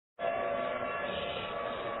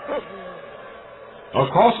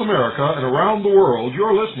Across America and around the world,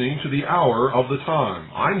 you're listening to the Hour of the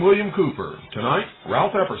Time. I'm William Cooper. Tonight,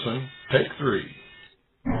 Ralph Epperson, take 3.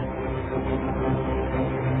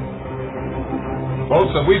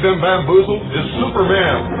 Folks, have we been bamboozled? Is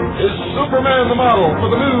Superman the model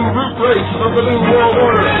for the new root race of the New World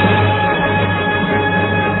Order?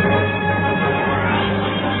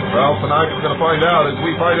 Well, tonight we're going to find out as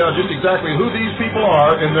we find out just exactly who these people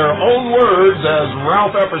are in their own words as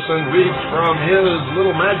Ralph Epperson reads from his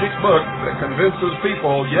little magic book that convinces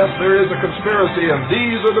people, yes, there is a conspiracy and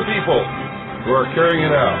these are the people who are carrying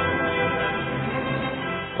it out.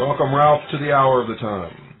 Welcome, Ralph, to the Hour of the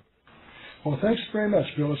Time. Well, thanks very much,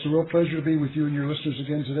 Bill. It's a real pleasure to be with you and your listeners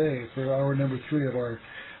again today for hour number 3 of our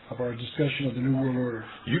discussion of the New World Order.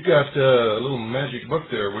 You got a little magic book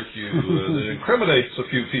there with you that incriminates a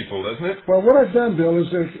few people, doesn't it? Well, what I've done, Bill, is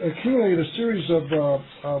accumulate a series of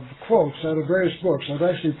quotes out of various books. I've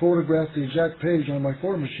actually photographed the exact page on my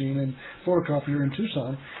photo machine and photocopier in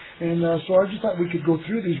Tucson. And so I just thought we could go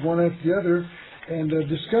through these one after the other and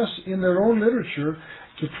discuss in their own literature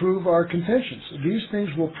to prove our contentions. These things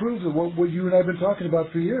will prove that what you and I have been talking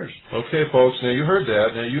about for years. Okay, folks, now you heard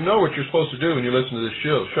that. Now you know what you're supposed to do when you listen to this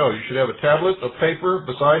show. You should have a tablet of paper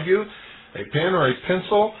beside you, a pen or a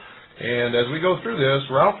pencil, and as we go through this,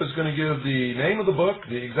 Ralph is going to give the name of the book,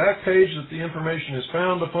 the exact page that the information is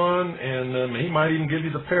found upon, and he might even give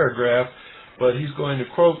you the paragraph, but he's going to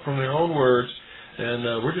quote from their own words,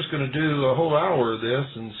 and we're just going to do a whole hour of this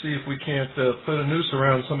and see if we can't put a noose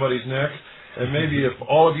around somebody's neck. And maybe if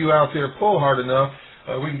all of you out there pull hard enough,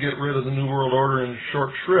 we can get rid of the New World Order in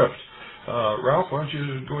short shrift. Ralph, why don't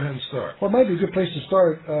you go ahead and start? Well, it might be a good place to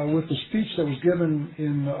start with the speech that was given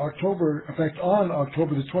in October, in fact, on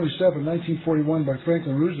October the 27th, 1941 by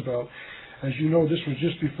Franklin Roosevelt. As you know, this was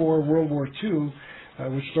just before World War II,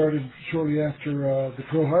 which started shortly after the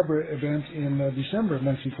Pearl Harbor event in December of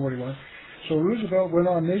 1941. So Roosevelt went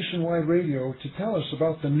on nationwide radio to tell us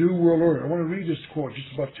about the New World Order. I want to read this quote,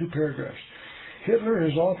 just about 2 paragraphs. Hitler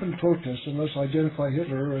has often protested, and let's identify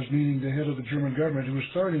Hitler as meaning the head of the German government who was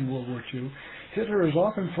starting World War II. Hitler has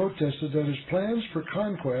often protested that his plans for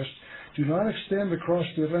conquest do not extend across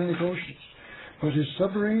the Atlantic Oceans, but his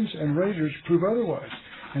submarines and raiders prove otherwise,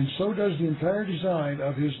 and so does the entire design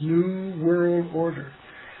of his New World Order.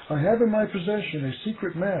 I have in my possession a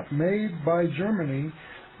secret map made by Germany,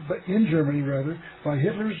 by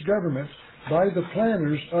Hitler's government, by the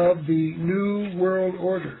planners of the New World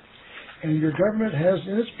Order. And your government has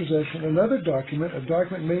in its possession another document, a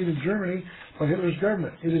document made in Germany by Hitler's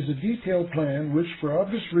government. It is a detailed plan which, for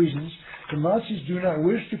obvious reasons, the Nazis do not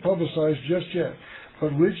wish to publicize just yet,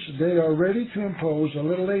 but which they are ready to impose a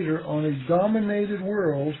little later on a dominated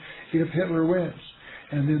world if Hitler wins.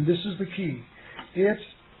 And then this is the key. It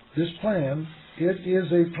is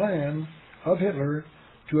a plan of Hitler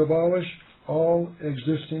to abolish all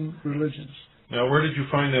existing religions. Now, where did you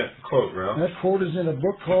find that quote, Ralph? That quote is in a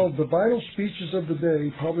book called The Vital Speeches of the Day,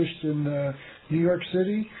 published in New York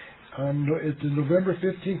City on November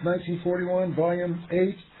 15th, 1941, volume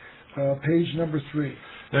 8, page number 3.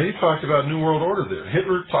 Now, you talked about New World Order there.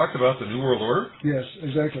 Hitler talked about the New World Order? Yes,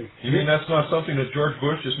 exactly. You mean that's not something that George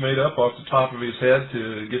Bush just made up off the top of his head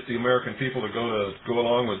to get the American people to go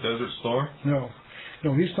along with Desert Storm?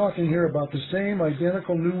 No, he's talking here about the same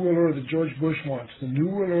identical New World Order that George Bush wants. The New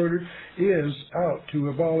World Order is out to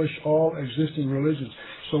abolish all existing religions.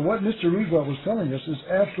 So what Mr. Roosevelt was telling us is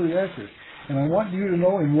absolutely accurate. And I want you to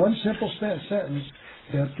know in one simple sentence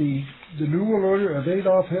that the New World Order of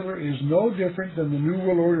Adolf Hitler is no different than the New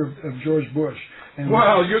World Order of George Bush. And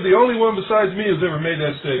wow, you're the only one besides me who's ever made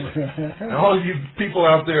that statement. And all of you people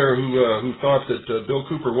out there who thought that Bill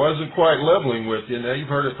Cooper wasn't quite leveling with you, now you've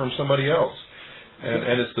heard it from somebody else.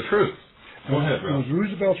 And it's the truth. Go ahead, Ralph.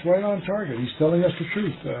 Roosevelt's right on target. He's telling us the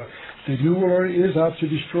truth. The New World Order is out to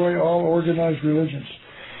destroy all organized religions.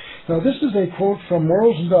 Now, this is a quote from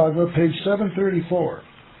Morals and Dogma, page 734.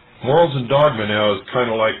 Morals and Dogma now is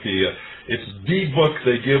kind of like it's the book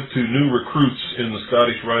they give to new recruits in the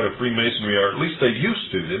Scottish Rite of Freemasonry, or at least they used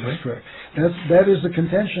to, didn't they? That's correct. That is the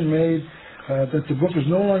contention made that the book is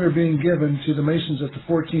no longer being given to the Masons at the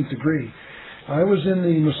 14th degree. I was in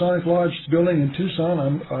the Masonic Lodge building in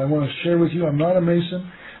Tucson. I want to share with you, I'm not a Mason,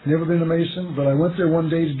 never been a Mason, but I went there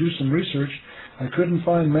one day to do some research. I couldn't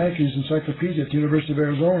find Mackey's encyclopedia at the University of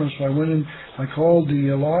Arizona, so I went in, I called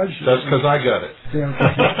the lodge. That's because I got it.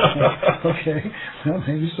 Yeah, okay. Well,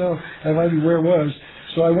 maybe so. That might be where it was.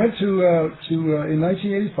 So I went in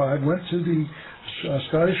 1985, went to the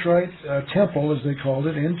Scottish Rite Temple, as they called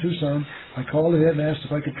it, in Tucson. I called ahead and asked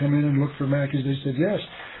if I could come in and look for Mackey's. They said yes.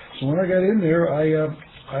 So when I got in there,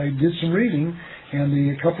 I did some reading, And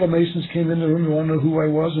a couple of Masons came in the room and wanted to know who I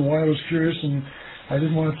was and why I was curious, and I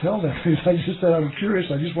didn't want to tell them. I just said I was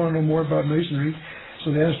curious. I just want to know more about Masonry.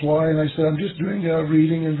 So they asked why, and I said I'm just doing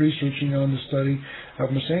reading and researching on the study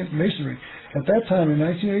of Masonry. At that time, in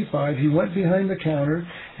 1985, he went behind the counter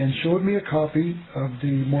and showed me a copy of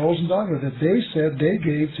the Morals and Dogma that they said they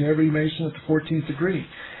gave to every Mason at the 14th degree.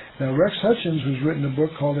 Now, Rex Hutchins has written a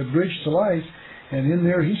book called A Bridge to Life, and in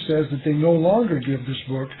there he says that they no longer give this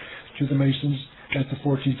book to the Masons at the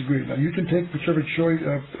 14th degree. Now, you can take whichever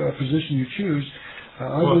position you choose.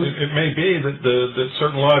 Well, it may be that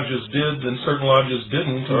certain lodges did and certain lodges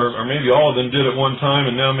didn't, or maybe all of them did at one time,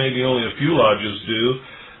 and now maybe only a few lodges do.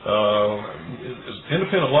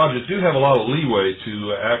 Independent lodges do have a lot of leeway to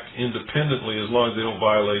act independently as long as they don't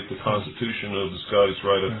violate the Constitution of the Scottish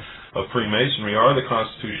Rite of Freemasonry or the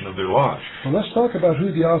Constitution of their lodge. Well, let's talk about who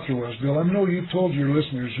the author was, Bill. I know you've told your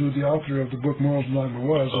listeners who the author of the book Morals and Dogma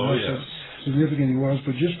was, and how significant he was,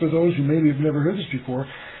 but just for those who maybe have never heard this before,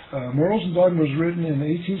 Morals and Dogma was written in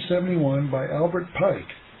 1871 by Albert Pike.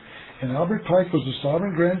 And Albert Pike was the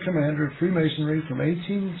Sovereign Grand Commander of Freemasonry from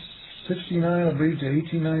 1869, I believe, to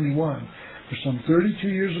 1891. For some 32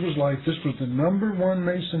 years of his life, this was the #1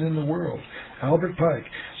 Mason in the world, Albert Pike.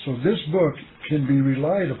 So this book can be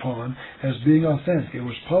relied upon as being authentic. It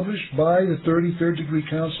was published by the 33rd Degree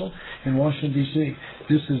Council in Washington, D.C.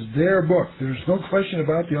 This is their book. There's no question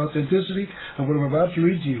about the authenticity of what I'm about to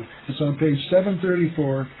read to you. It's on page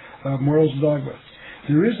 734 of Morals and Dogma.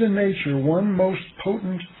 There is in nature one most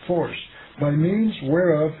potent force, by means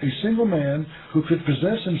whereof a single man who could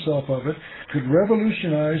possess himself of it could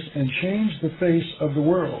revolutionize and change the face of the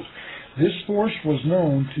world. This force was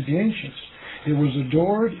known to the ancients. It was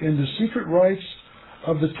adored in the secret rites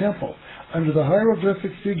of the temple under the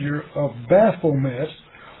hieroglyphic figure of Baphomet,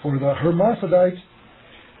 or the hermaphrodite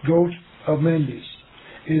goat of Mendes.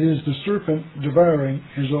 It is the serpent devouring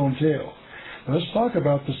his own tail. Now, let's talk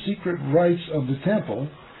about the secret rites of the temple.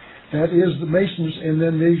 That is the Masons, and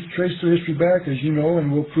then they trace their history back, as you know,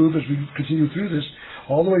 and we'll prove as we continue through this,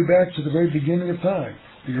 all the way back to the very beginning of time.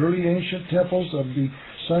 The early ancient temples of the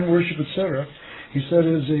sun worship, etc. He said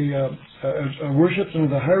is a worship under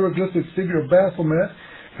the hieroglyphic figure of Baphomet.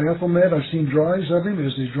 Baphomet, I've seen drawings of him,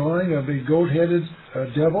 is a drawing of a goat-headed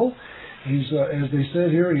devil. He's, as they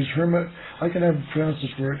said here, he's I can never pronounce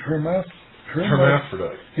this word,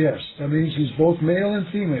 hermaphrodite. Yes, that means he's both male and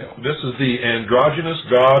female. This is the androgynous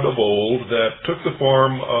god of old that took the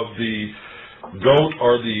form of the goat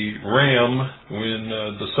or the ram when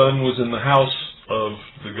the sun was in the house of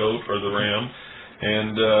the goat or the ram,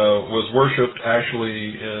 and was worshipped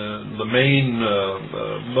actually in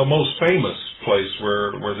the most famous place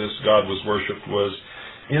where this god was worshipped was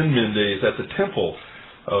in Mendes, at the temple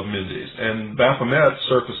of Mendes. And Baphomet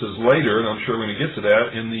surfaces later, and I'm sure we're going to get to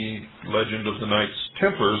that, in the legend of the Knights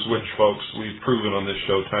Templars, which, folks, we've proven on this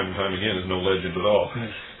show time and time again is no legend at all.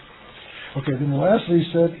 Okay, then lastly he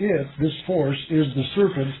said this force, is the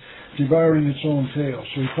serpent devouring its own tail.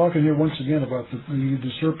 So he's talking here once again about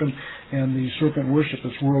the serpent and the serpent worship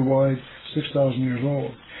that's worldwide, 6,000 years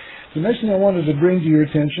old. The next thing I wanted to bring to your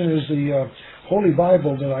attention is the Holy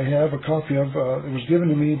Bible that I have a copy of. It was given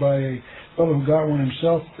to me by a fellow who got one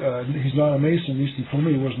himself. He's not a Mason, at least he told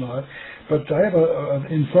me he was not. But I have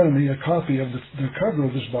in front of me a copy of the cover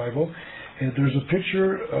of this Bible. And there's a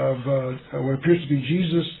picture of what appears to be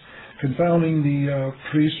Jesus confounding the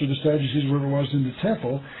priests or the Sadducees, whoever it was, in the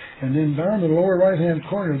temple. And then down in the lower right-hand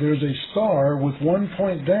corner, there's a star with one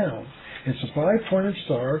point down. It's a 5-pointed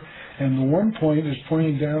star, and the one point is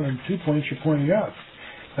pointing down, and 2 points are pointing up.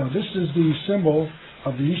 Now, this is the symbol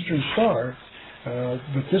of the Eastern Star,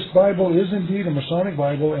 but this Bible is indeed a Masonic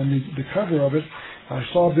Bible, and the cover of it, I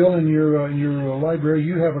saw, Bill, in your library,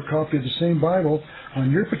 you have a copy of the same Bible.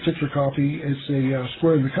 On your particular copy, it's a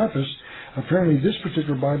square in the compass. Apparently, this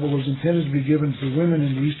particular Bible was intended to be given to women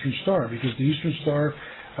in the Eastern Star, because the Eastern Star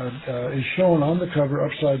is shown on the cover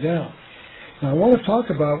upside down. Now, I want to talk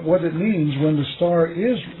about what it means when the star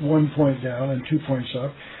is 1 point down and 2 points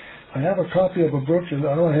up. I have a copy of a book, and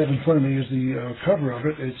all I have in front of me is the cover of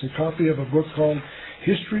it. It's a copy of a book called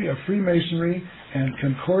History of Freemasonry and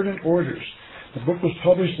Concordant Orders. The book was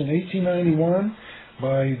published in 1891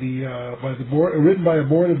 by the board, written by a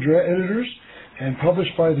board of editors, and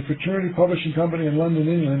published by the Fraternity Publishing Company in London,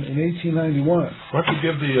 England, in 1891. Why don't you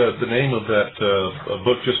give the name of that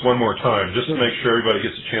book just one more time, just to make sure everybody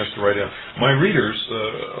gets a chance to write down. My readers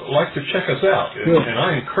like to check us out, and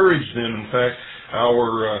I encourage them. In fact,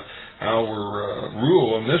 our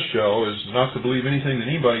rule on this show is not to believe anything that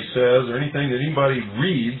anybody says or anything that anybody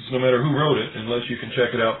reads, no matter who wrote it, unless you can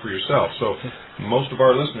check it out for yourself. So most of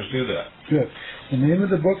our listeners do that. Good. The name of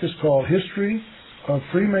the book is called History of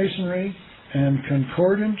Freemasonry and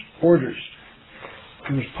Concordant Orders.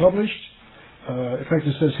 It was published, in fact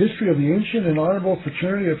it says History of the Ancient and Honorable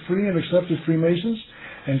Fraternity of Free and Accepted Freemasons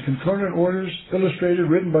and Concordant Orders, illustrated,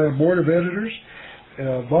 written by a board of editors,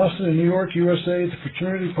 Boston and New York, USA, the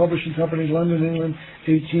Fraternity Publishing Company, London, England,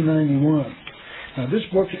 1891. Now this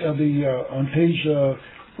book, on page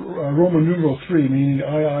Roman numeral 3, meaning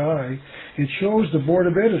III, it shows the board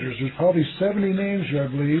of editors. There's probably 70 names here, I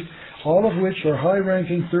believe, all of which are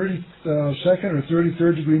high-ranking 32nd or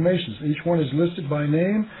 33rd degree Masons. Each one is listed by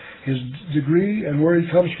name, his degree, and where he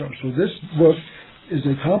comes from. So this book is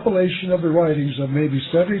a compilation of the writings of maybe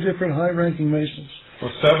 70 different high-ranking Masons. Well,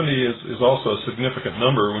 70 is also a significant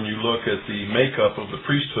number when you look at the makeup of the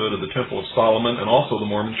priesthood of the Temple of Solomon and also the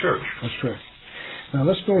Mormon Church. That's correct. Now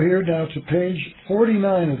let's go here now to page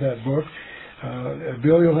 49 of that book.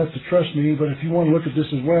 Bill, you'll have to trust me, but if you want to look at this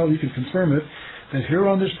as well, you can confirm it. That here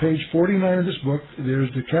on this page 49 of this book, there's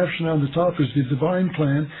the caption on the top is the Divine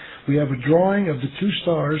Plan. We have a drawing of the two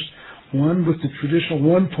stars, one with the traditional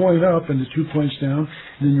 1 point up and the 2 points down.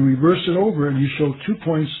 And then you reverse it over and you show 2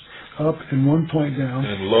 points up and 1 point down.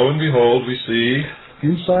 And lo and behold, we see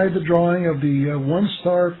inside the drawing of the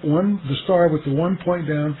the star with the 1 point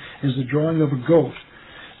down is the drawing of a goat.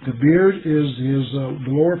 The beard is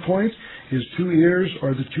the lower point. His 2 ears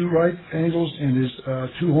are the 2 right angles, and his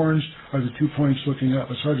 2 horns are the 2 points looking up.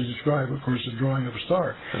 It's hard to describe, of course, the drawing of a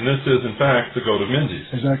star. And this is, in fact, the goat of Menzies.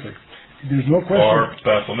 Exactly. There's no question. Or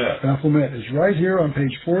Baphomet. Baphomet is right here on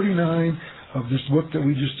page 49 of this book that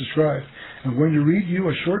we just described. I'm going to read you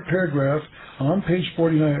a short paragraph on page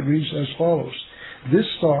 49. It reads as follows. This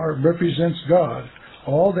star represents God,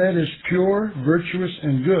 all that is pure, virtuous,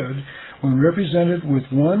 and good, when represented with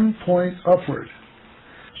 1 point upward.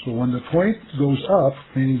 So when the point goes up,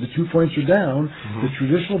 meaning the 2 points are down, the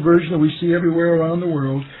traditional version that we see everywhere around the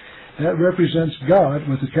world, that represents God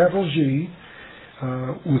with a capital G,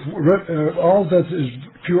 with all that is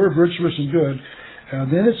pure, virtuous, and good.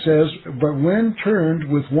 Then it says, but when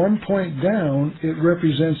turned with 1 point down, it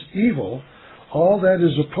represents evil, all that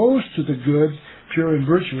is opposed to the good, pure, and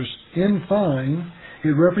virtuous. In fine,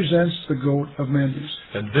 it represents the goat of Menzies.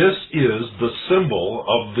 And this is the symbol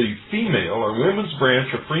of the female or women's branch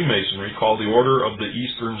of Freemasonry called the Order of the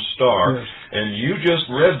Eastern Star. Yes. And you just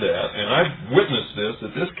read that, and I've witnessed this,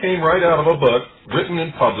 that this came right out of a book written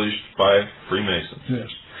and published by Freemasons. Yes.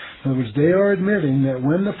 In other words, they are admitting that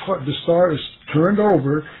when the star is turned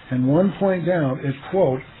over and 1 point down, it,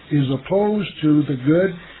 quote, is opposed to the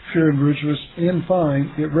good, pure, and virtuous. In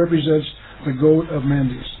fine, it represents the goat of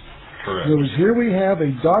Menzies. Correct. In other words, here we have a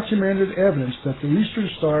documented evidence that the Eastern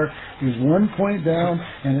Star is 1 point down,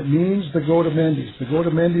 and it means the goat of Menzies. The goat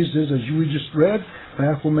of Menzies is, as we just read,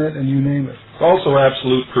 Baphomet, and you name it. Also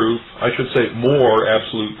absolute proof, I should say more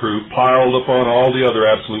absolute proof, piled upon all the other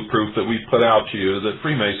absolute proof that we've put out to you that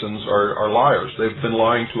Freemasons are liars. They've been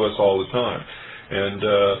lying to us all the time. And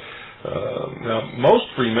now, most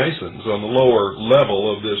Freemasons on the lower level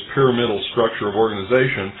of this pyramidal structure of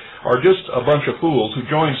organization are just a bunch of fools who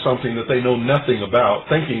join something that they know nothing about,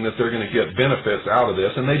 thinking that they're going to get benefits out of this,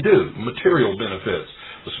 and they do, material benefits.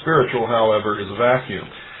 The spiritual, however, is a vacuum,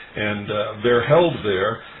 and they're held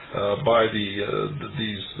there by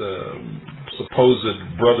these supposed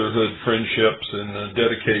brotherhood friendships and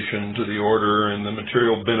dedication to the order and the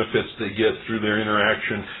material benefits they get through their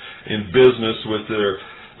interaction in business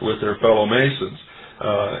with their fellow Masons.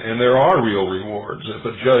 And there are real rewards. If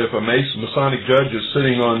a Masonic judge is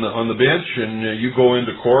sitting on the bench and you go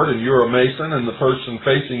into court and you're a Mason and the person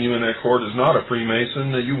facing you in that court is not a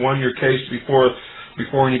Freemason, you won your case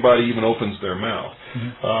before anybody even opens their mouth.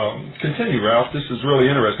 Continue, Ralph. This is really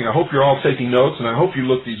interesting. I hope you're all taking notes, and I hope you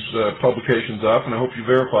look these publications up, and I hope you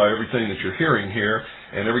verify everything that you're hearing here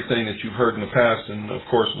and everything that you've heard in the past, and of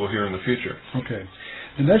course we'll hear in the future. Okay.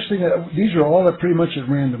 The next thing, these are all pretty much at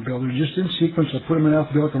random, Bill. They're just in sequence. I put them in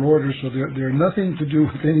alphabetical order, so they're nothing to do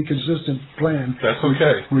with any consistent plan. That's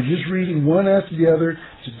okay. We're just reading one after the other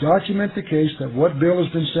to document the case that what Bill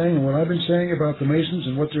has been saying and what I've been saying about the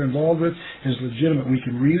Masons and what they're involved with is legitimate. We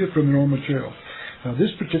can read it from their own material. Now,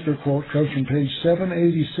 this particular quote comes from page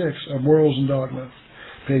 786 of Morals and Dogma.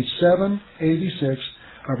 Page 786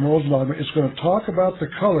 of Morals and Dogma. It's going to talk about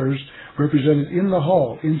the colors represented in the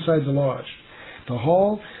hall, inside the lodge. The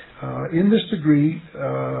hall, in this degree,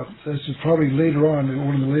 this is probably later on,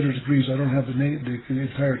 one of the later degrees, I don't have the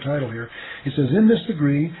entire title here. It says, in this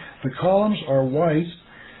degree, the columns are white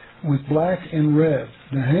with black and red.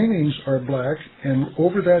 The hangings are black, and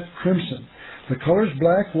over that crimson. The colors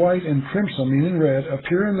black, white, and crimson, meaning red,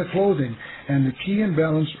 appear in the clothing, and the key and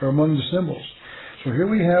balance are among the symbols. So here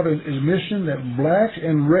we have an admission that black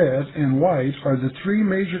and red and white are the three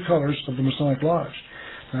major colors of the Masonic Lodge.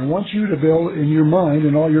 And I want you to build in your mind,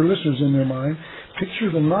 and all your listeners in their mind,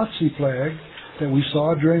 picture the Nazi flag that we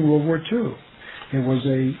saw during World War II. It was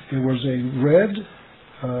a red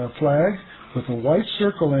flag with a white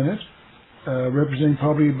circle in it, representing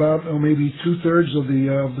probably about maybe 2/3 of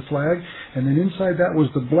the flag, and then inside that was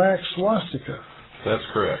the black swastika. That's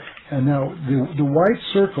correct. And now the white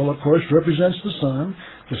circle, of course, represents the sun.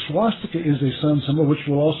 The swastika is a sun symbol, which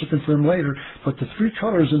we'll also confirm later. But the three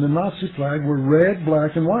colors in the Nazi flag were red,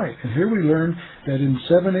 black, and white. And here we learn that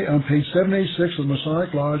on page 786 of the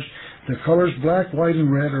Masonic Lodge, the colors black, white, and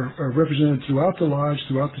red are represented throughout the lodge,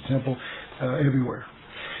 throughout the temple, everywhere.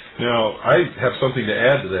 Now, I have something to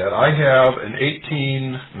add to that. I have an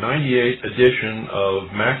 1898 edition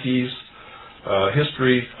of Mackey's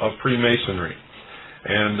History of Freemasonry.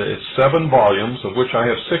 And it's 7 volumes, of which I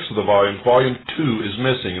have 6 of the volumes. Volume 2 is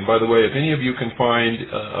missing. And by the way, if any of you can find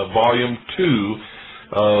Volume 2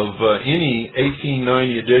 of any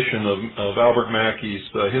 1890 edition of Albert Mackey's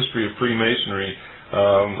History of Freemasonry,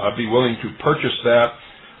 I'd be willing to purchase that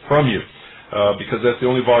from you, because that's the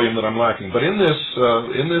only volume that I'm lacking. But in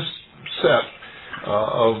this set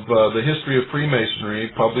of the History of Freemasonry,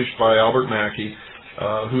 published by Albert Mackey,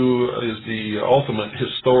 who is the ultimate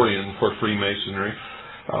historian for Freemasonry,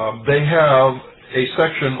 they have a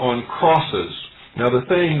section on crosses. Now, the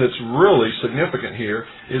thing that's really significant here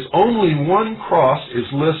is only one cross is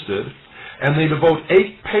listed, and they devote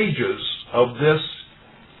 8 pages of this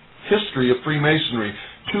history of Freemasonry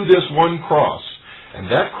to this one cross. And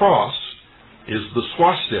that cross is the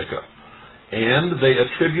swastika. And they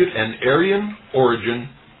attribute an Aryan origin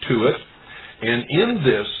to it. And in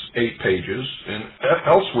this 8 pages, and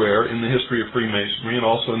elsewhere in the History of Freemasonry, and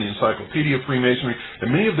also in the Encyclopedia of Freemasonry,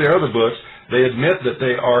 and many of their other books, they admit that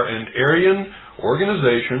they are an Aryan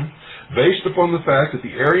organization based upon the fact that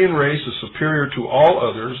the Aryan race is superior to all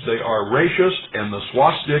others. They are racist, and the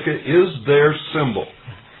swastika is their symbol.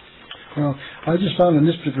 Well, I just found in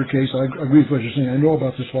this particular case, I agree with what you're saying. I know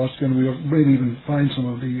about the swastika, and we'll maybe even find some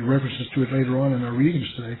of the references to it later on in our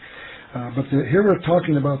readings today. Here we're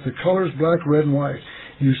talking about the colors black, red, and white.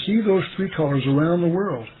 You see those 3 colors around the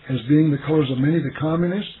world as being the colors of many of the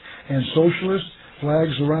communist and socialist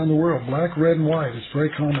flags around the world. Black, red, and white. It's very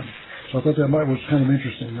common. So I thought that was kind of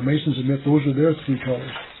interesting. The Masons admit those are their 3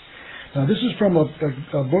 colors. Now, this is from a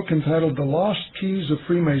book entitled The Lost Keys of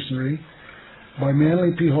Freemasonry by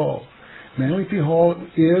Manly P. Hall. Manly P. Hall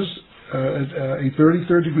is a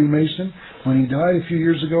 33rd degree Mason. When he died a few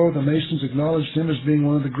years ago, the Masons acknowledged him as being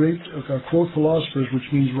one of the great, quote, philosophers,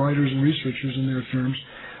 which means writers and researchers in their terms,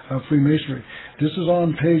 of Freemasonry. This is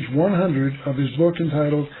on page 100 of his book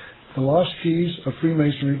entitled The Lost Keys of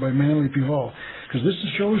Freemasonry by Manly P. Hall. Because this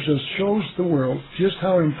shows the world just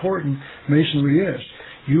how important Masonry is.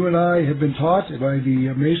 You and I have been taught by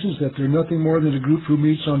the Masons that they're nothing more than a group who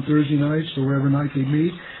meets on Thursday nights or wherever night they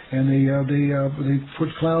meet, and they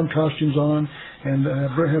put clown costumes on and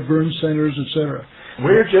have burn centers, etc.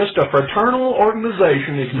 We're just a fraternal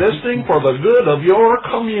organization existing for the good of your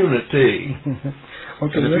community.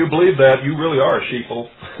 Okay, and if you believe that, you really are a sheeple.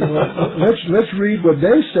 Well, let's read what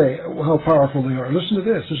they say, how powerful they are. Listen to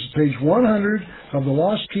this. This is page 100 of The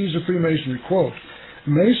Lost Keys of Freemasonry. Quote,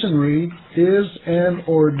 Masonry is an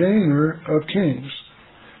ordainer of kings.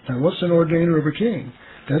 Now, what's an ordainer of a king?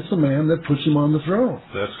 That's the man that puts him on the throne.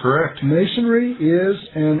 That's correct. Masonry is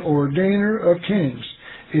an ordainer of kings.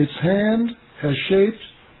 Its hand has shaped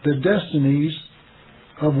the destinies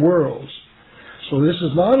of worlds. So this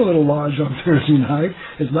is not a little lodge on Thursday night.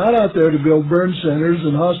 It's not out there to build burn centers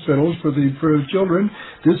and hospitals for the children.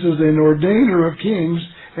 This is an ordainer of kings,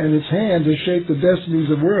 and its hand has shaped the destinies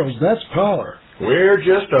of worlds. That's power. We're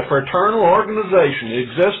just a fraternal organization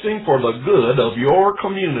existing for the good of your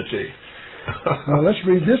community. Now let's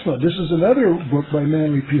read this one. This is another book by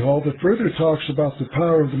Manly P. Hall that further talks about the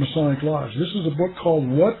power of the Masonic Lodge. This is a book called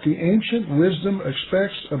What the Ancient Wisdom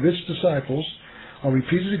Expects of Its Disciples. I'll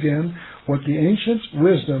repeat it again. What the Ancient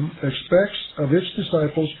Wisdom Expects of Its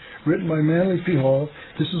Disciples, written by Manly P. Hall.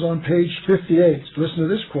 This is on page 58. Listen to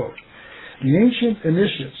this quote. The ancient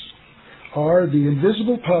initiates are the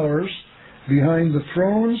invisible powers behind the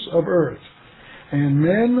thrones of earth, and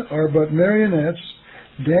men are but marionettes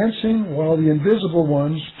dancing while the invisible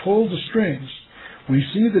ones pull the strings. We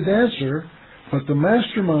see the dancer, but the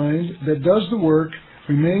mastermind that does the work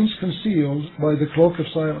remains concealed by the cloak of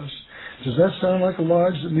silence. Does that sound like a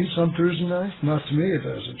lodge that meets on Thursday night? Not to me, it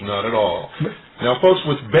doesn't. Not at all. Now, folks,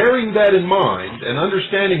 with bearing that in mind and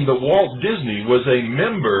understanding that Walt Disney was a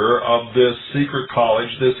member of this secret college,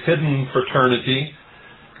 this hidden fraternity,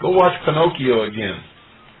 Go watch Pinocchio again.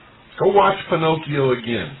 Go watch Pinocchio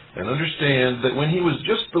again and understand that when he was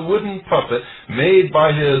just the wooden puppet made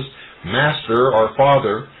by his master or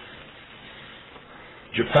father,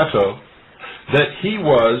 Geppetto, that he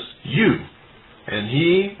was you. And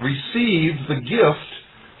he received the gift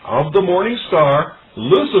of the morning star,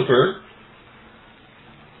 Lucifer.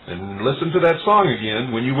 And listen to that song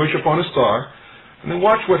again, When You Wish Upon a Star. And then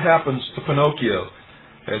watch what happens to Pinocchio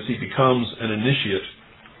as he becomes an initiate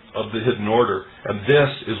of the hidden order. And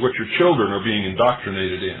this is what your children are being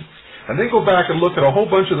indoctrinated in. And then go back and look at a whole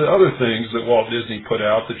bunch of the other things that Walt Disney put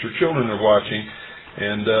out that your children are watching,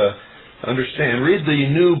 and understand. Read the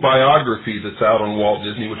new biography that's out on Walt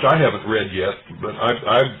Disney, which I haven't read yet, but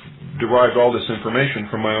I've derived all this information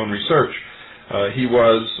from my own research. He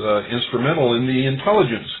was instrumental in the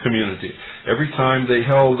intelligence community. Every time they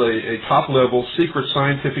held a top-level secret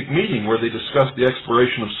scientific meeting where they discussed the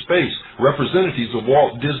exploration of space, representatives of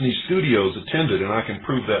Walt Disney Studios attended, and I can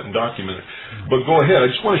prove that and document it. But go ahead. I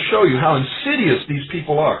just want to show you how insidious these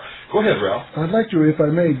people are. Go ahead, Ralph. I'd like to, if I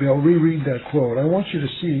may, Bill, reread that quote. I want you to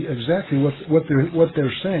see exactly what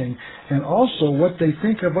they're saying, and also what they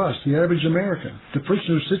think of us, the average American, the person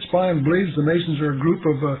who sits by and believes the Masons are a group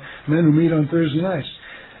of men who meet on Thursday nights.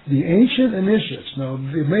 The ancient initiates. Now,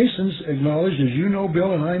 the Masons acknowledge, as you know,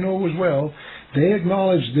 Bill, and I know as well, they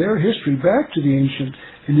acknowledge their history back to the ancient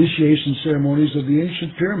initiation ceremonies of the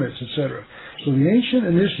ancient pyramids, etc. So the ancient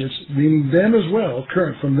initiates, meaning them as well,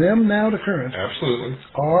 current, from them now to current, absolutely,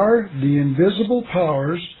 are the invisible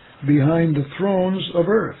powers behind the thrones of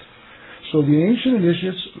earth. So the ancient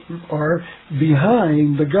initiates are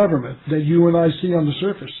behind the government that you and I see on the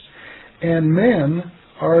surface. And men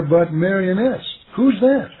are but marionettes. Who's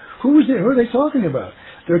that? Who are they talking about?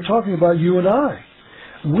 They're talking about you and I.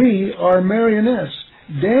 We are marionettes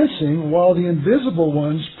dancing while the invisible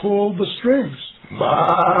ones pull the strings.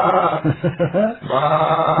 Bah.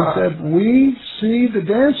 Bah. He said, we see the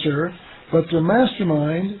dancer, but the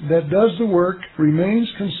mastermind that does the work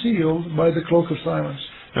remains concealed by the cloak of silence.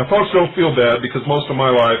 Now, folks, don't feel bad, because most of my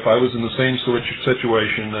life I was in the same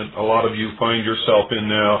situation that a lot of you find yourself in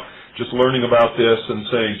now, just learning about this and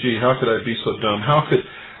saying, gee, how could I be so dumb? How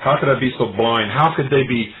could I be so blind? How could they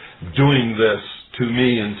be doing this to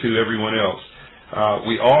me and to everyone else?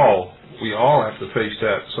 We all have to face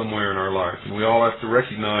that somewhere in our life, and we all have to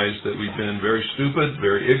recognize that we've been very stupid,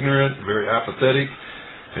 very ignorant, very apathetic,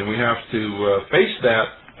 and we have to face that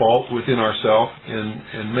fault within ourselves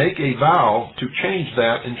and make a vow to change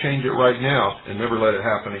that and change it right now and never let it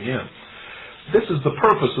happen again. This is the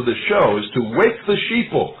purpose of this show, is to wake the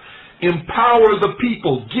sheeple, empower the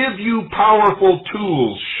people, give you powerful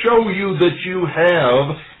tools, show you that you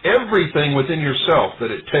have everything within yourself that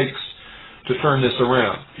it takes to turn this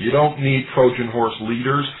around. You don't need Trojan horse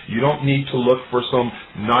leaders. You don't need to look for some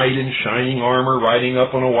knight in shining armor riding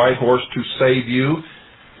up on a white horse to save you.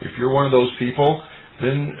 If you're one of those people,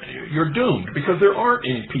 then you're doomed, because there aren't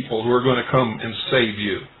any people who are going to come and save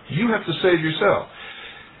you. You have to save yourself.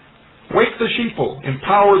 Wake the sheeple,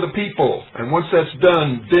 empower the people, and once that's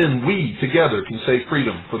done, then we together can save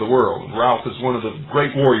freedom for the world. And Ralph is one of the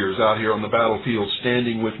great warriors out here on the battlefield,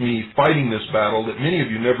 standing with me, fighting this battle that many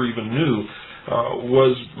of you never even knew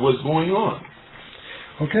was going on.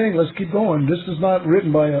 Okay, let's keep going. This is not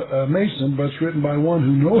written by a Mason, but it's written by one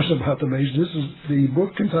who knows about the Masons. This is the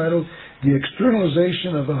book entitled The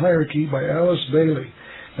Externalization of the Hierarchy by Alice Bailey.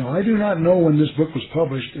 Now, I do not know when this book was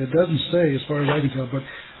published. It doesn't say, as far as I can tell, but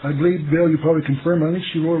I believe, Bill, you probably confirm, I think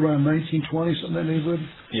she wrote around 1920, something like that neighborhood.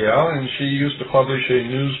 Yeah, and she used to publish a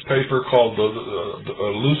newspaper called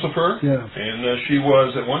Lucifer. Yeah. And she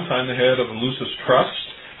was, at one time, the head of the Lucis Trust.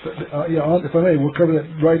 Yeah, if I may, we'll cover that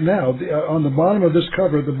right now. On the bottom of this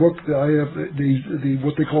cover, the book, I have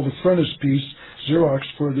what they call the frontispiece, Xerox,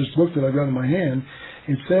 for this book that I've got in my hand.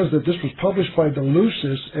 It says that this was published by the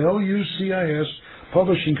Lucis, L-U-C-I-S,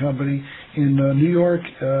 publishing company in New York,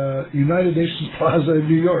 United Nations Plaza in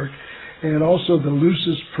New York, and also the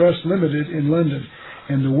Lucis Press Limited in London.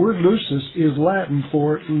 And the word Lucis is Latin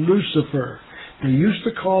for Lucifer. They used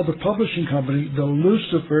to call the publishing company the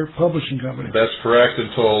Lucifer Publishing Company. That's correct,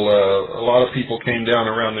 until a lot of people came down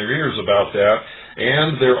around their ears about that,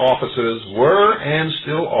 and their offices were and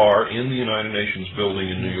still are in the United Nations building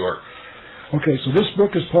in New York. Okay, so this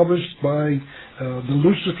book is published by the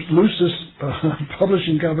Lucis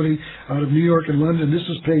Publishing Company out of New York and London. This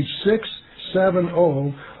is page 670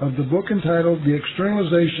 of the book entitled The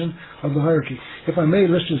Externalization of the Hierarchy. If I may,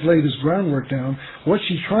 let's just lay this groundwork down. What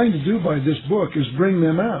she's trying to do by this book is bring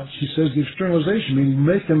them out. She says the externalization, meaning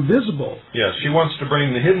make them visible. Yes, she wants to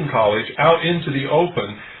bring the hidden college out into the open.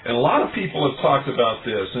 And a lot of people have talked about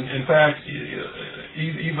this. And in fact,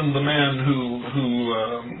 even the man who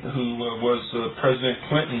was President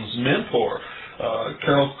Clinton's mentor,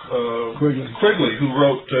 Carol Quigley, who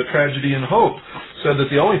wrote Tragedy and Hope, said that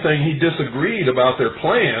the only thing he disagreed about their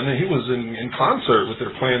plan, and he was in concert with their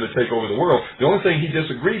plan to take over the world, the only thing he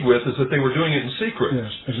disagreed with is that they were doing it in secret. Yes,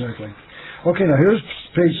 exactly. Okay, now here's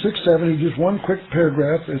page 670, just one quick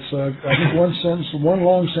paragraph. It's, I think, one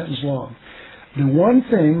long sentence long. The one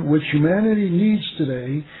thing which humanity needs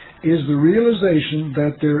today is the realization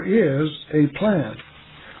that there is a plan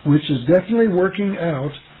which is definitely working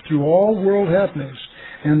out through all world happenings,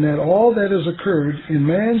 and that all that has occurred in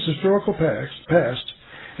man's historical past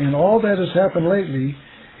and all that has happened lately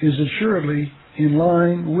is assuredly in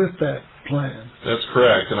line with that plan. That's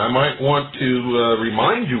correct. And I might want to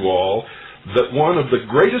remind you all that one of the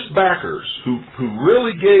greatest backers who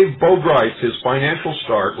really gave Bo Gritz his financial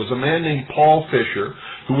start was a man named Paul Fisher,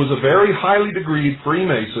 who was a very highly degreed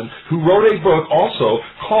Freemason, who wrote a book also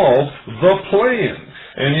called The Plan.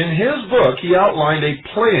 And in his book, he outlined a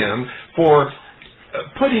plan for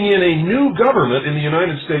putting in a new government in the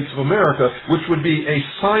United States of America, which would be a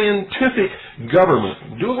scientific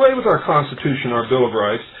government. Do away with our Constitution, our Bill of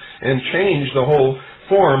Rights, and change the whole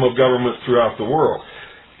form of government throughout the world.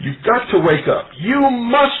 You've got to wake up. You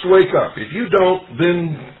must wake up. If you don't,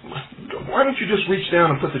 then why don't you just reach down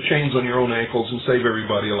and put the chains on your own ankles and save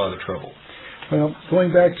everybody a lot of trouble? Well,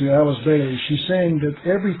 going back to Alice Bailey, she's saying that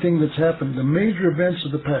everything that's happened, the major events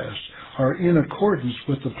of the past, are in accordance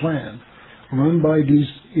with the plan run by these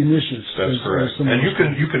initiates. That's correct. And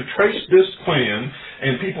you can trace this plan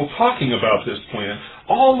and people talking about this plan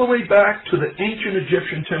all the way back to the ancient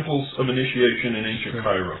Egyptian temples of initiation in ancient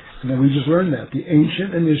Cairo. And we just learned that. The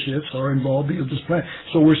ancient initiates are involved in this plan.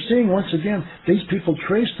 So we're seeing, once again, these people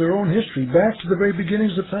trace their own history back to the very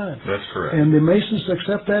beginnings of time. That's correct. And the Masons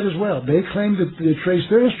accept that as well. They claim that they trace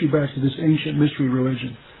their history back to this ancient mystery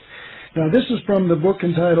religion. Now, this is from the book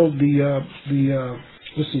entitled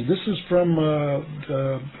let's see, this is from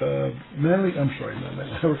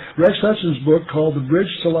Rex Hudson's book called The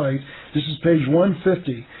Bridge to Light. This is page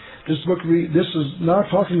 150. This is not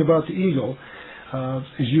talking about the eagle.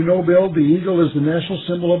 As you know, Bill, the eagle is the national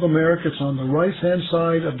symbol of America. It's on the right-hand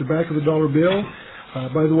side of the back of the dollar bill.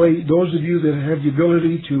 By the way, those of you that have the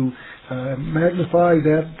ability to magnify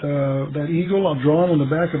that eagle drawn on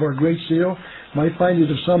the back of our Great Seal might find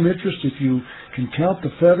it of some interest. If you can count the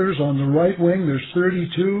feathers on the right wing, there's 32,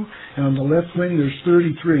 and on the left wing, there's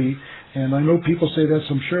 33. And I know people say that's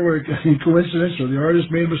some sure coincidence, or the artist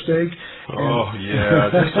made a mistake. Oh, yeah,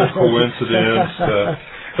 just a coincidence.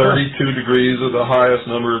 32 degrees are the highest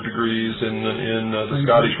number of degrees in the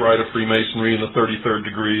Scottish Rite of Freemasonry, and the 33rd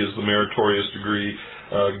degree is the meritorious degree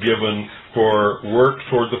given for work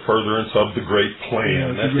towards the furtherance of the Great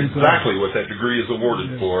Plan. That's exactly what that degree is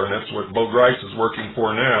awarded for, and that's what Bo Gritz is working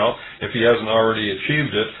for now, if he hasn't already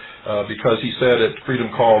achieved it, because he said at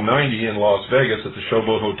Freedom Call 90 in Las Vegas at the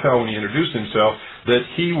Showboat Hotel when he introduced himself that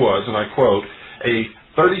he was, and I quote, a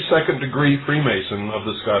 32nd degree Freemason of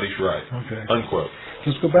the Scottish Rite, unquote.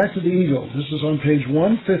 Let's go back to the eagle. This is on page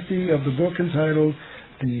 150 of the book entitled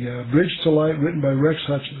The Bridge to Light, written by Rex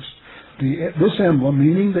Hutchins. This emblem,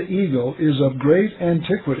 meaning the eagle, is of great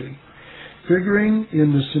antiquity, figuring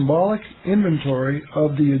in the symbolic inventory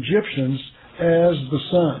of the Egyptians as the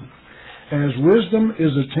sun. As wisdom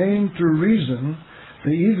is attained through reason,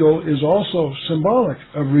 the eagle is also symbolic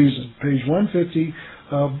of reason. Page 150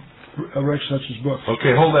 of Rex Hutchins' book.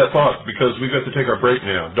 Okay, hold that thought, because we've got to take our break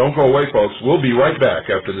now. Don't go away, folks. We'll be right back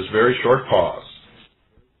after this very short pause.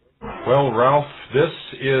 Well, Ralph, this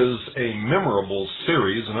is a memorable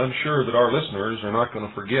series, and I'm sure that our listeners are not going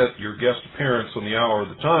to forget your guest appearance on the Hour of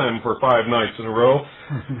the Time for 5 nights in a row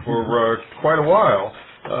for quite a while,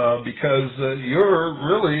 because you're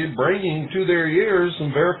really bringing to their ears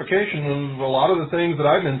some verification of a lot of the things that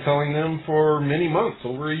I've been telling them for many months,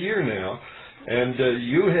 over a year now. And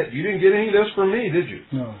you didn't get any of this from me, did you?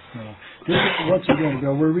 No. Once again,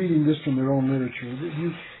 Bill, we're reading this from their own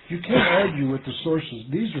literature. You can't argue with the sources.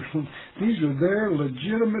 These are their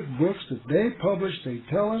legitimate books that they publish. They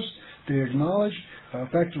tell us. They acknowledge. In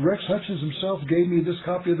fact, Rex Hutchins himself gave me this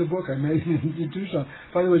copy of the book I made in Tucson.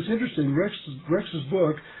 By the way, it's interesting. Rex's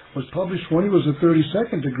book was published when he was a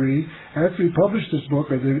 32nd degree. After he published this book,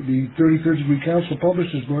 or the 33rd degree council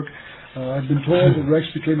published his book, I've been told that Rex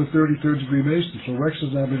became a 33rd degree Mason. So Rex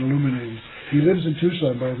has now been illuminated. He lives in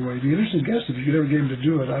Tucson, by the way. It'd be an interesting guest if you could ever get him to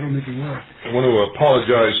do it. I don't think he will. I want to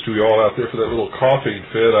apologize to you all out there for that little coughing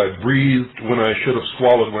fit. I breathed when I should have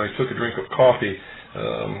swallowed when I took a drink of coffee.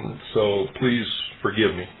 So please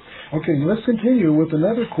forgive me. Okay, let's continue with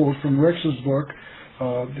another quote from Rex's book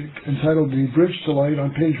entitled The Bridge to Light.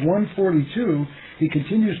 On page 142, he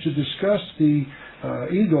continues to discuss the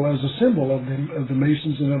eagle as a symbol of the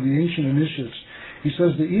Masons and of the ancient initiates. He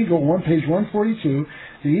says the eagle, page 142,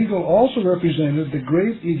 the eagle also represented the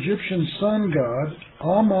great Egyptian sun god,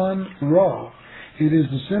 Amun-Ra. It is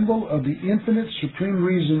the symbol of the infinite supreme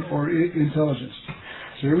reason or intelligence.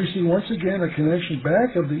 So here we see once again a connection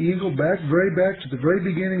back of the eagle, very back to the very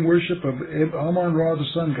beginning worship of Amun-Ra, the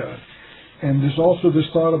sun god. And there's also this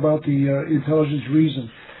thought about the intelligence reason.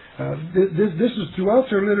 This is throughout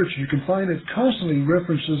their literature. You can find it constantly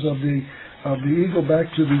references of the eagle back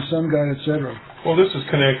to the sun god, etc. Well, this is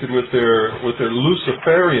connected with their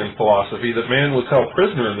Luciferian philosophy that man was held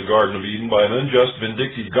prisoner in the Garden of Eden by an unjust,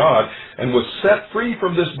 vindictive God and was set free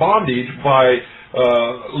from this bondage by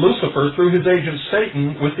Lucifer through his agent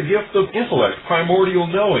Satan with the gift of intellect, primordial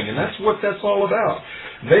knowing, and that's what that's all about.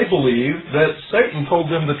 They believe that Satan told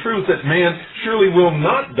them the truth, that man surely will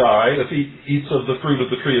not die if he eats of the fruit of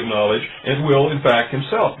the tree of knowledge and will, in fact,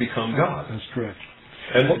 himself become God. That's correct.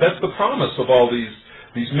 And that's the promise of all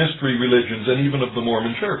these mystery religions and even of the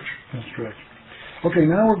Mormon Church. That's correct. Okay,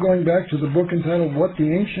 now we're going back to the book entitled What the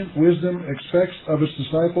Ancient Wisdom Expects of Its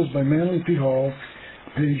Disciples by Manly P. Hall,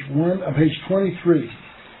 page 23.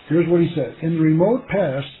 Here's what he said. In the remote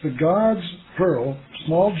past, the gods, plural,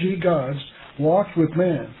 small g gods, walked with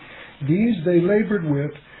man. These they labored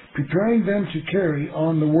with, preparing them to carry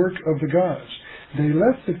on the work of the gods. They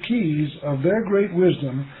left the keys of their great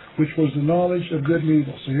wisdom, which was the knowledge of good and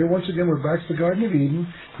evil. So here once again we're back to the Garden of Eden,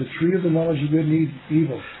 the tree of the knowledge of good and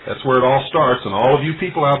evil. That's where it all starts, and all of you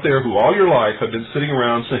people out there who all your life have been sitting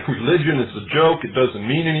around saying religion is a joke, it doesn't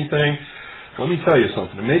mean anything. Let me tell you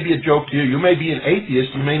something. It may be a joke to you. You may be an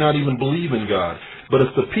atheist. You may not even believe in God. But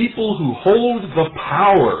if the people who hold the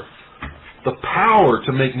power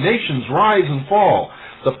to make nations rise and fall,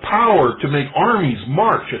 the power to make armies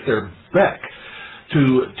march at their beck,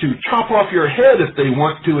 to chop off your head if they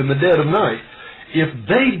want to in the dead of night, if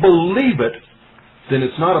they believe it, then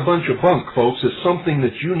it's not a bunch of bunk, folks. It's something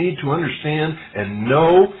that you need to understand and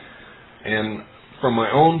know. And from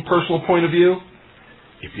my own personal point of view,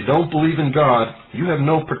 if you don't believe in God, you have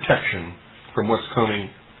no protection from what's coming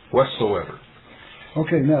whatsoever.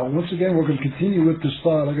 Okay, now, once again, we're going to continue with this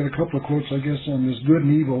thought. I got a couple of quotes, I guess, on this good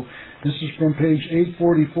and evil. This is from page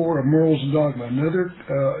 844 of Morals and Dogma.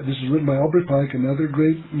 This is written by Albert Pike, another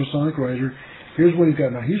great Masonic writer. Here's what he's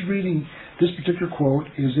got. Now, he's reading, this particular quote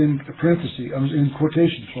is in parentheses, in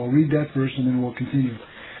quotation, so I'll read that first and then we'll continue.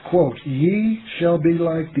 Quote, ye shall be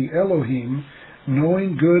like the Elohim,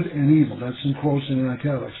 knowing good and evil. That's in quotes and in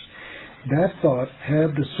italics. That thought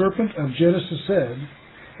had the serpent of Genesis said,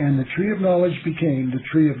 and the tree of knowledge became the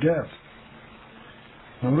tree of death.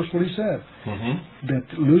 Notice what he said.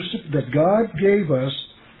 That God gave us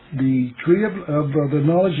the tree of the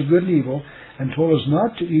knowledge of good and evil and told us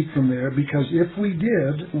not to eat from there because if we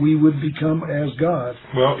did, we would become as God.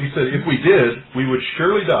 Well, he said if we did, we would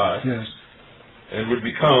surely die. Yes. And would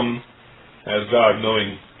become as God,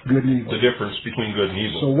 knowing good and evil. The difference between good and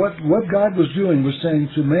evil. So what God was doing was saying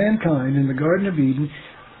to mankind in the Garden of Eden,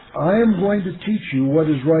 I am going to teach you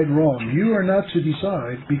what is right and wrong. You are not to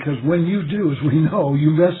decide, because when you do, as we know,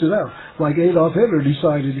 you mess it up. Like Adolf Hitler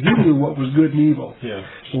decided he knew what was good and evil. Yeah.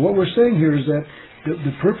 So what we're saying here is that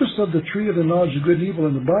the purpose of the tree of the knowledge of good and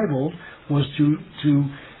evil in the Bible was to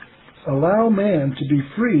allow man to be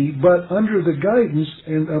free, but under the guidance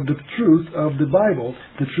and of the truth of the Bible,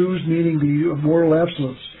 the truths meaning the moral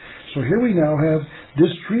absolutes. So here we now have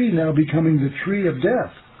this tree now becoming the tree of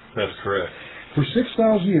death. That's correct. For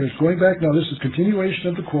 6,000 years, going back now, this is continuation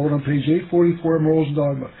of the quote on page 844 of Morals and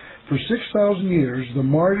Dogma. For 6,000 years, the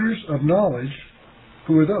martyrs of knowledge,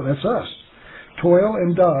 who are those? That's us, toil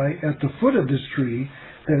and die at the foot of this tree,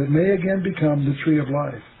 that it may again become the tree of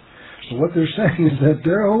life. So what they're saying is that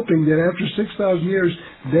they're hoping that after 6,000 years,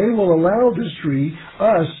 they will allow this tree,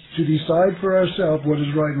 us, to decide for ourselves what is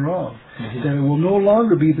right and wrong. That it will no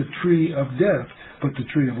longer be the tree of death, but the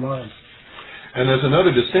tree of life. And there's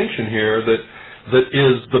another distinction here that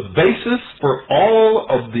is the basis for all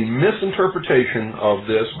of the misinterpretation of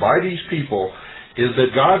this by these people, is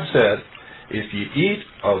that God said, if ye eat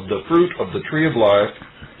of the fruit of the tree of life,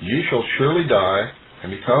 ye shall surely die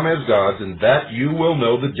and become as gods, and that you will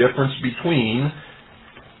know the difference between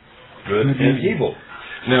good and evil.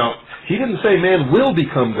 Now, he didn't say man will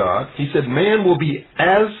become God. He said man will be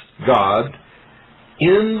as God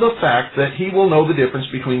in the fact that he will know the difference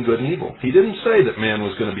between good and evil. He didn't say that man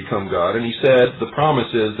was going to become God, and he said the promise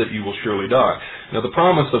is that you will surely die. Now, the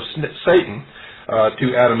promise of Satan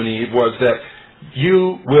to Adam and Eve was that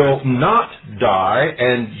you will not die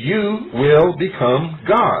and you will become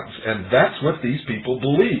gods. And that's what these people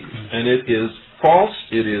believe. And it is false.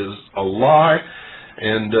 It is a lie.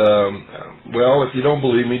 And, well, if you don't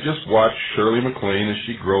believe me, just watch Shirley MacLaine as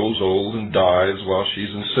she grows old and dies while she's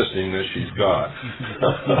insisting that she's God.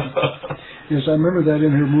 Yes, I remember that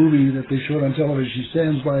in her movie that they showed on television. She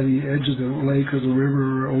stands by the edge of the lake or the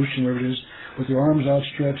river or ocean, wherever it is, with her arms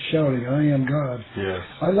outstretched, shouting, I am God. Yes.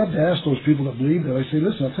 I love to ask those people that believe that. I say,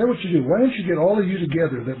 listen, I'll tell you what you do. Why don't you get all of you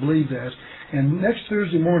together that believe that, and next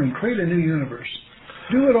Thursday morning, create a new universe.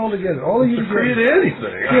 Do it all together. All of you together. Create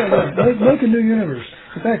anything. Yeah, make a new universe.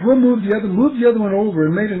 In fact, we'll move the other one over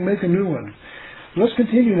and make a new one. Let's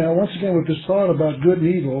continue now, once again, with this thought about good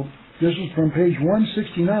and evil. This is from page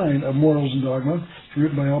 169 of Morals and Dogma,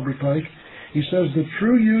 written by Albert Pike. He says, the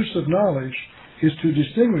true use of knowledge is to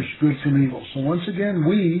distinguish good from evil. So once again,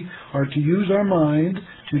 we are to use our mind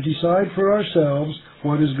to decide for ourselves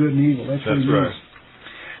what is good and evil. That's right.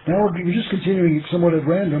 Now we're just continuing somewhat at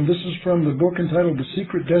random. This is from the book entitled The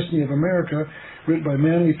Secret Destiny of America, written by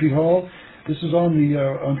Manly P. Hall. This is on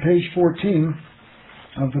page 14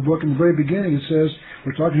 of the book. In the very beginning it says,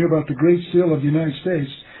 we're talking here about the Great Seal of the United States.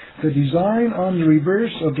 The design on the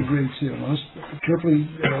reverse of the Great Seal. Now let's carefully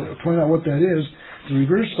point out what that is. The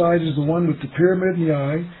reverse side is the one with the pyramid in the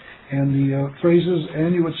eye and the phrases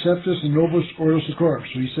Annuit Septus and Novus Ordo Seclorum.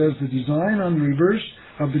 So he says the design on the reverse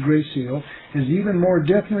of the Great Seal is even more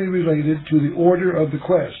definitely related to the order of the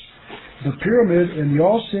quest. The pyramid and the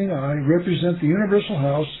all-seeing eye represent the universal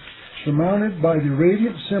house surmounted by the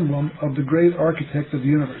radiant symbol of the great architect of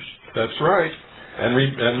the universe. That's right. And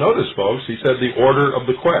notice, folks, he said the order of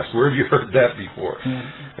the quest. Where have you heard that before?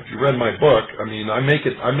 If you read my book, I mean, I make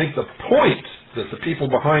the point that the people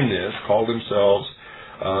behind this call themselves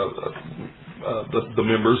the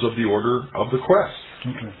members of the order of the quest.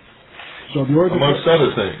 Okay. So the order amongst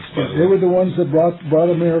other things. Yeah, they were the ones that brought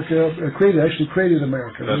America, created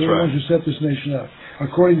America. That's they were the ones who set this nation up,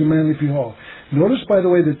 according to Manly P. Hall. Notice, by the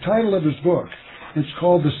way, the title of his book. It's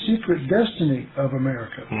called The Secret Destiny of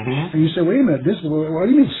America. Mm-hmm. And you say, wait a minute, what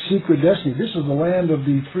do you mean secret destiny? This is the land of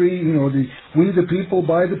the free, we the people,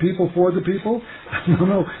 by the people, for the people?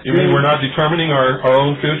 No. You mean we're not determining our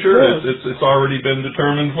own future? Yeah. It's already been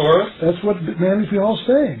determined for us? That's what Manly P. Hall's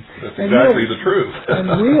saying. That's exactly the truth.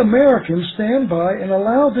 And we Americans stand by and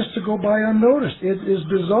allow this to go by unnoticed. It is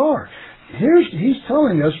bizarre. He's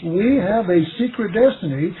telling us we have a secret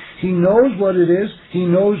destiny. He knows what it is. He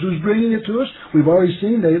knows who's bringing it to us. We've already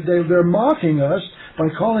seen they're mocking us by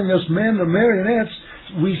calling us men or marionettes.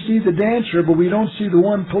 We see the dancer, but we don't see the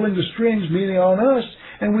one pulling the strings, meaning on us.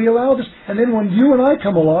 And we allow this. And then when you and I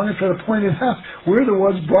come along and try to point it out, we're the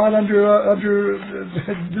ones brought under this.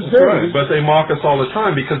 That's right. But they mock us all the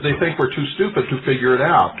time because they think we're too stupid to figure it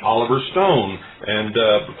out. Oliver Stone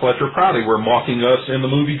and Fletcher Prouty were mocking us in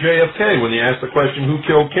the movie JFK when they asked the question, who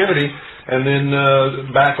killed Kennedy? And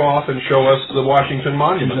then back off and show us the Washington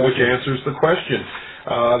Monument, exactly, which answers the question.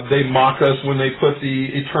 They mock us when they put the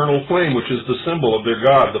eternal flame, which is the symbol of their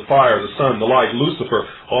God, the fire, the sun, the light, Lucifer,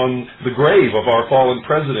 on the grave of our fallen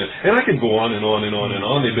president. And I can go on and on and on and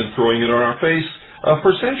on. They've been throwing it on our face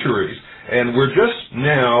for centuries. And we're just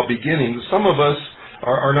now beginning, some of us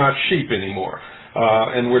are not sheep anymore.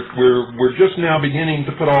 And we're just now beginning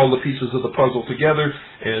to put all the pieces of the puzzle together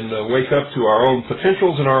and wake up to our own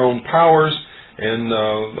potentials and our own powers. And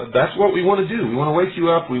that's what we want to do. We want to wake you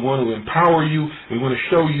up. We want to empower you. We want to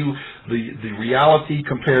show you the reality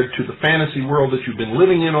compared to the fantasy world that you've been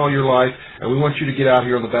living in all your life. And we want you to get out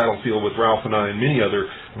here on the battlefield with Ralph and I and many other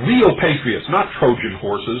real patriots, not Trojan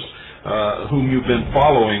horses, whom you've been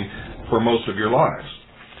following for most of your lives.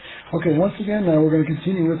 Okay, once again, now we're going to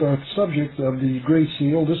continue with our subject of the Great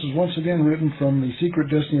Seal. This is once again written from The Secret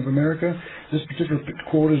Destiny of America. This particular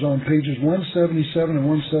quote is on pages 177 and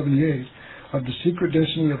 178. Of The Secret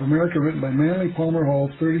Destiny of America, written by Manly Palmer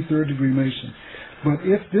Hall, 33rd degree Mason. But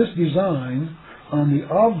if this design on the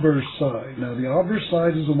obverse side, now the obverse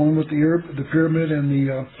side is the one with the pyramid and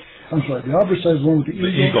the obverse side is the one with the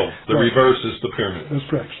eagle. The right. Reverse is the pyramid. That's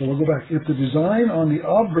correct. So we'll go back. If the design on the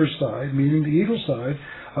obverse side, meaning the eagle side,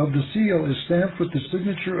 of the seal is stamped with the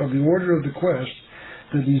signature of the order of the quest,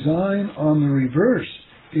 the design on the reverse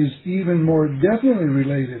is even more definitely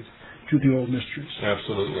related to the old mysteries.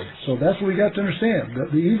 Absolutely. So that's what we got to understand.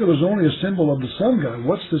 That the eagle is only a symbol of the sun god.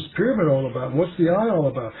 What's this pyramid all about? What's the eye all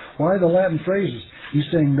about? Why the Latin phrases? He's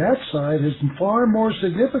saying that side has far more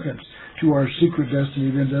significance to our secret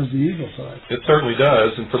destiny than does the eagle side. It certainly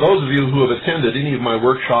does. And for those of you who have attended any of my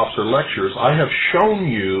workshops or lectures, I have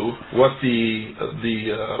shown you what the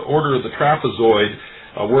order of the trapezoid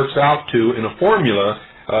works out to in a formula,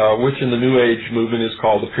 which in the New Age movement is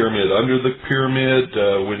called the pyramid. Under the pyramid,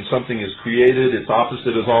 when something is created, its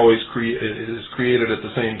opposite is always created at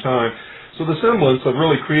the same time. So the semblance of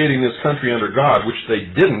really creating this country under God, which they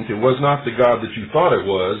didn't, it was not the God that you thought it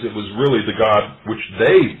was really the God which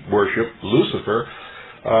they worship, Lucifer,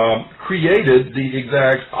 created the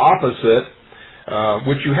exact opposite,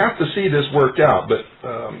 which you have to see this worked out. But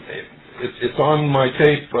it's on my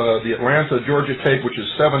tape, the Atlanta, Georgia tape, which is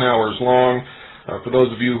 7 hours long. For those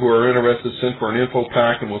of you who are interested, send for an info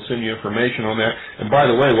pack and we'll send you information on that. And by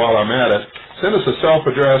the way, while I'm at it, send us a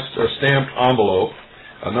self-addressed stamped envelope,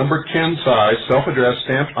 a number 10 size self-addressed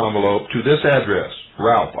stamped envelope to this address,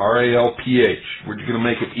 Ralph, R-A-L-P-H. We're going to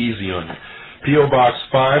make it easy on you. P.O. Box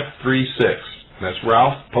 536. That's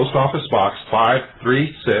Ralph, Post Office Box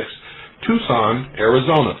 536, Tucson,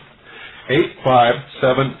 Arizona,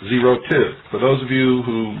 85702. For those of you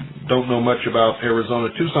who don't know much about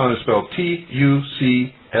Arizona, Tucson is spelled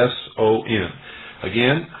T-U-C-S-O-N.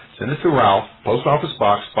 Again, send it to Ralph, Post Office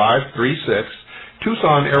Box 536,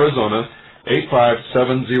 Tucson, Arizona,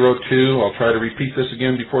 85702. I'll try to repeat this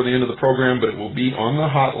again before the end of the program, but it will be on the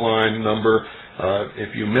hotline number.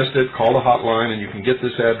 If you missed it, call the hotline and you can get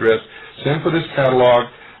this address. Send for this catalog.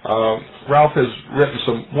 Ralph has written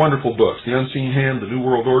some wonderful books. The Unseen Hand, The New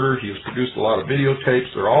World Order. He has produced a lot of videotapes.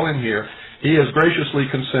 They're all in here. He has graciously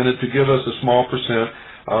consented to give us a small percent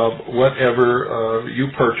of whatever you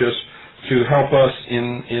purchase to help us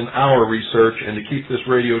in our research and to keep this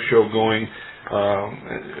radio show going,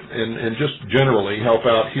 and just generally help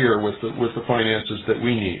out here with the finances that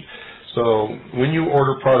we need. So when you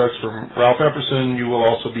order products from Ralph Epperson, you will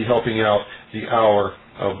also be helping out the Hour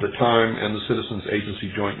of the Time and the Citizens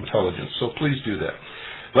Agency Joint Intelligence. So please do that.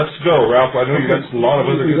 Let's go, Ralph. I know you got a lot of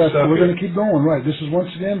other good stuff. We're going to keep going, right. This is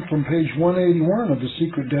once again from page 181 of The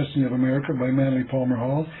Secret Destiny of America by Manly Palmer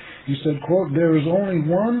Hall. He said, quote, "There is only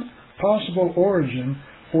one possible origin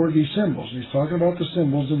for these symbols." He's talking about the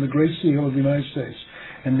symbols in the Great Seal of the United States.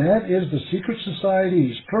 And that is the secret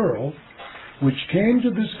societies, plural, which came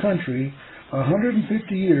to this country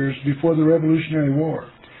 150 years before the Revolutionary War.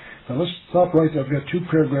 Now let's stop right there. I've got two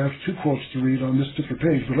paragraphs, two quotes to read on this particular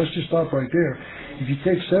page, but let's just stop right there. If you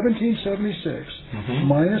take 1776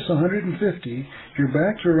 minus 150, you're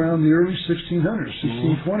back to around the early 1600s,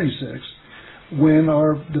 1626. When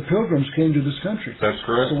the Pilgrims came to this country. That's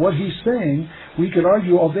correct. So what he's saying, we could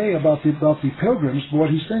argue all day about the Pilgrims, but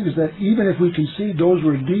what he's saying is that even if we can see those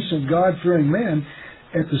were decent, God-fearing men,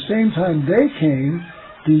 at the same time they came,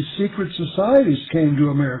 these secret societies came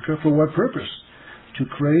to America for what purpose? To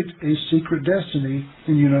create a secret destiny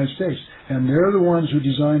in the United States. And they're the ones who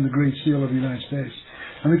designed the Great Seal of the United States.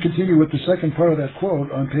 Let me continue with the second part of that quote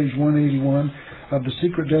on page 181 of The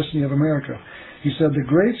Secret Destiny of America. He said, "The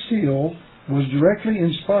Great Seal was directly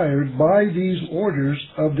inspired by these orders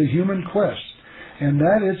of the human quest, and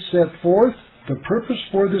that it set forth the purpose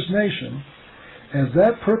for this nation, as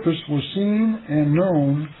that purpose was seen and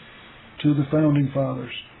known to the Founding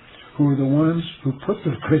Fathers, who were the ones who put the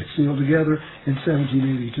Great Seal together in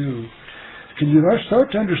 1782. Can you start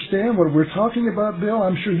to understand what we're talking about, Bill?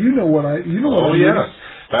 I'm sure you know what I mean. Oh, yes.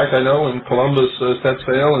 In fact, I know when Columbus set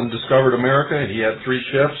sail and discovered America, and he had 3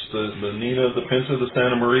 ships, the Nina, the Pinta, the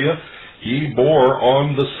Santa Maria. He bore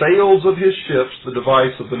on the sails of his ships the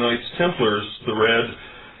device of the Knights Templars, the red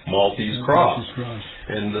Maltese cross.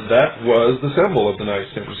 And that was the symbol of the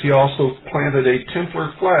Knights Templars. He also planted a Templar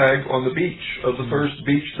flag on the beach of the first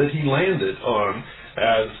beach that he landed on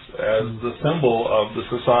as the symbol of the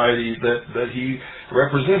society that he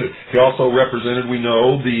represented. He also represented, we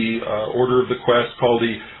know, the Order of the Quest called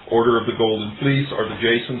the Order of the Golden Fleece, or the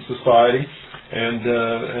Jason Society.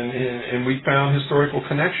 And we found historical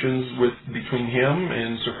connections between him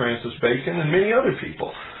and Sir Francis Bacon and many other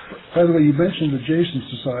people. By the way, you mentioned the Jason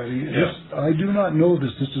Society. Yes. I do not know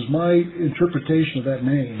this. This is my interpretation of that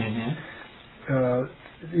name.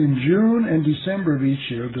 In June and December of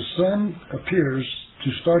each year, the sun appears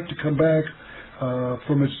to start to come back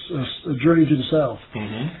from its journey to the south.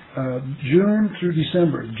 June through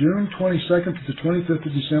December, June 22nd to the 25th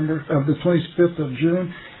of December, the 25th of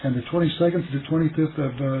June, and the 22nd to the 25th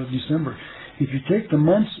of December. If you take the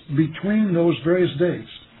months between those various dates,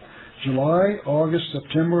 July, August,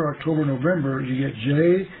 September, October, November, you get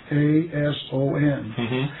J-A-S-O-N.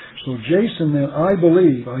 So Jason, then, I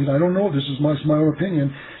believe, I don't know, this is my own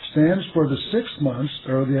opinion, stands for the 6 months,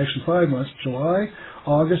 or the actually 5 months, July,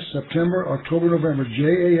 August, September, October, November,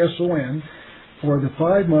 J-A-S-O-N, for the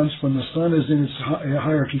 5 months when the sun is in its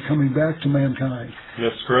hierarchy coming back to mankind.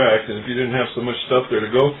 That's correct. And if you didn't have so much stuff there to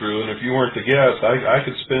go through, and if you weren't the guest, I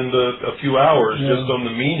could spend a few hours just on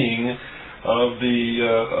the meaning of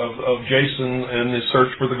Jason and the search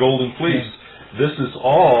for the Golden Fleece. This is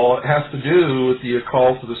all it has to do with the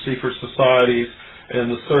occult of the secret societies and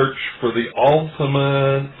the search for the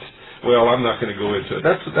ultimate. Well, I'm not going to go into it.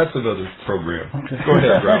 That's another program. Okay. Go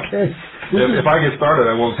ahead, Ralph. Okay. If I get started,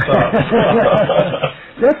 I won't stop.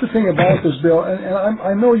 That's the thing about this, Bill, and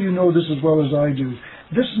I know you know this as well as I do.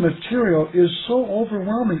 This material is so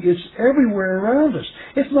overwhelming. It's everywhere around us.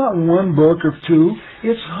 It's not one book or two.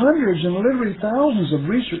 It's hundreds and literally thousands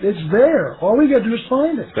of research. It's there. All we got to do is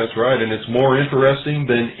find it. That's right, and it's more interesting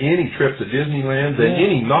than any trip to Disneyland, than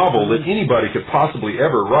any novel that anybody could possibly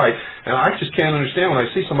ever write. And I just can't understand when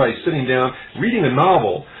I see somebody sitting down, reading a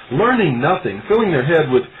novel, learning nothing, filling their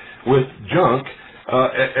head with junk,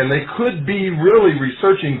 and they could be really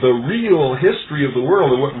researching the real history of the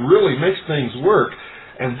world and what really makes things work.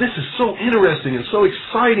 And this is so interesting and so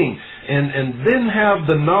exciting, and then have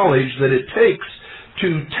the knowledge that it takes to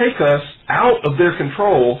take us out of their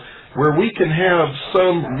control, where we can have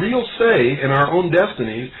some real say in our own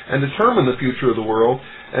destinies and determine the future of the world.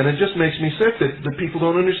 And it just makes me sick that people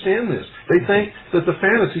don't understand this. They think that the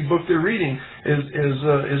fantasy book they're reading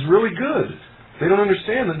is really good. They don't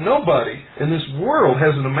understand that nobody in this world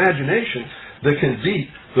has an imagination that can beat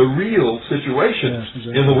the real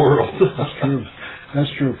situation in the world. That's true. That's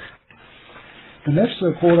true. The next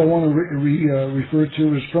quote I want to refer to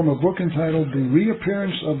is from a book entitled The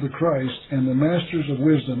Reappearance of the Christ and the Masters of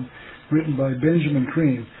Wisdom, written by Benjamin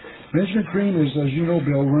Creme. Benjamin Creme is, as you know,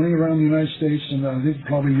 Bill, running around the United States and I think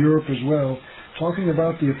probably Europe as well, talking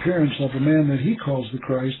about the appearance of a man that he calls the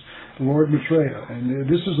Christ, Lord Maitreya. And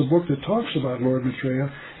this is a book that talks about Lord Maitreya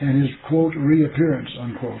and his, quote, reappearance,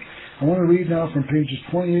 unquote. I want to read now from pages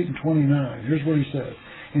 28 and 29. Here's what he said.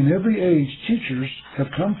 In every age, teachers have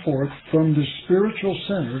come forth from the spiritual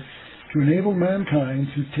center to enable mankind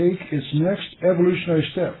to take its next evolutionary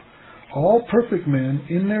step. All perfect men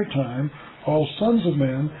in their time, all sons of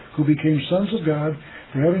men who became sons of God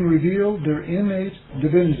for having revealed their innate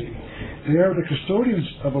divinity. They are the custodians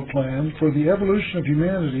of a plan for the evolution of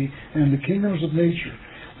humanity and the kingdoms of nature.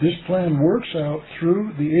 This plan works out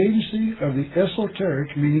through the agency of the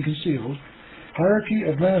esoteric, meaning concealed, hierarchy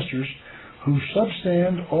of masters who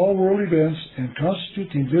substand all world events and constitute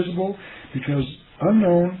the invisible because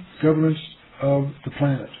unknown governments of the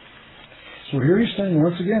planet. So here he's saying,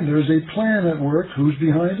 once again, there is a plan at work. Who's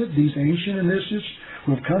behind it? These ancient initiates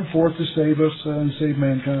who have come forth to save us and save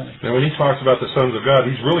mankind. Now, when he talks about the sons of God,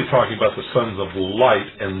 he's really talking about the sons of light,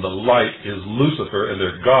 and the light is Lucifer, and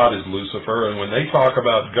their God is Lucifer. And when they talk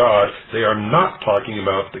about God, they are not talking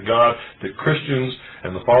about the God that Christians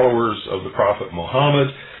and the followers of the Prophet Muhammad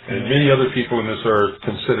and many other people in this earth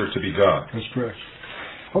consider to be God. That's correct.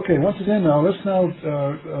 Okay, once again now, let's now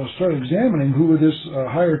start examining who this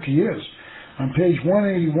hierarchy is. On page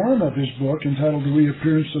 181 of his book, entitled The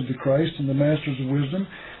Reappearance of the Christ and the Masters of Wisdom,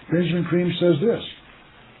 Benjamin Creme says this: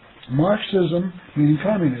 Marxism, meaning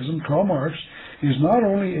communism, Karl Marx, is not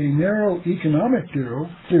only a narrow economic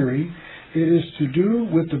theory, it is to do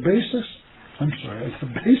with the basics. Let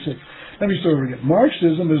me start over again.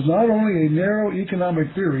 Marxism is not only a narrow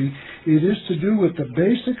economic theory, it is to do with the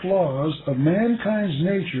basic laws of mankind's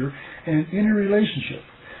nature and interrelationship.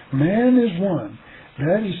 Man is one.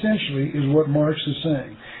 That essentially is what Marx is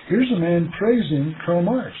saying. Here's a man praising Karl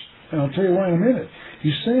Marx. And I'll tell you why in a minute.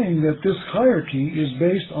 He's saying that this hierarchy is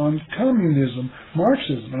based on communism,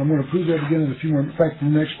 Marxism. And I'm going to prove that again in a few more. In fact,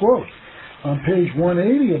 in the next quote. On page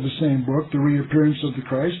 180 of the same book, The Reappearance of the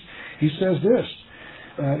Christ, he says this.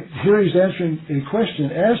 Here he's answering a question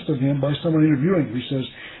asked of him by someone interviewing him. He says,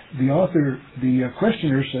 the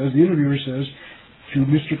questioner says, the interviewer says to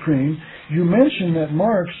Mr. Creme, you mentioned that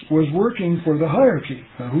Marx was working for the hierarchy.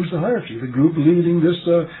 Now, who's the hierarchy? The group leading this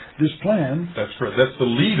plan. That's correct. That's the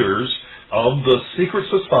leaders of the secret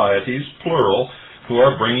societies, plural, who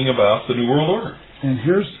are bringing about the New World Order. And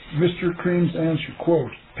here's Mr. Creme's answer,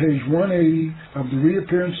 quote, page 180 of The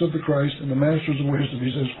Reappearance of the Christ and the Masters of Wisdom.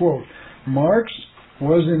 He says, quote, Marx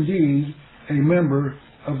was indeed a member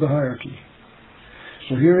of the hierarchy.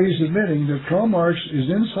 So here he's admitting that Karl Marx is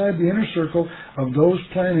inside the inner circle of those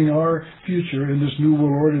planning our future in this New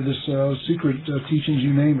World Order, this secret teachings,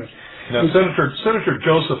 you name it. Now, Senator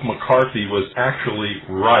Joseph McCarthy was actually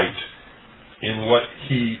right in what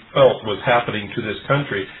he felt was happening to this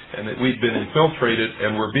country, and that we'd been infiltrated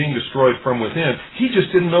and were being destroyed from within. He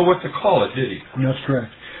just didn't know what to call it, did he? That's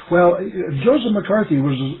correct. Well, Joseph McCarthy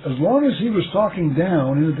was, as long as he was talking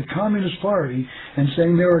down into the Communist Party and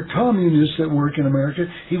saying there are communists that work in America,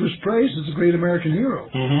 he was praised as a great American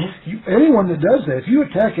hero. Anyone that does that, if you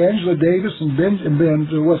attack Angela Davis and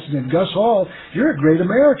what's his name, Gus Hall, you're a great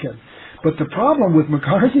American. But the problem with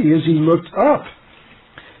McCarthy is he looked up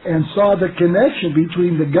and saw the connection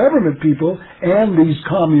between the government people and these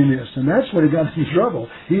communists, and that's when he got in trouble.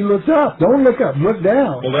 He looked up. Don't look up. Look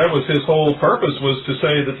down. Well, that was his whole purpose, was to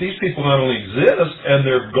say that these people not only exist, and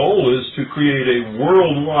their goal is to create a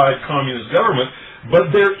worldwide communist government, but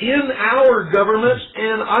they're in our government,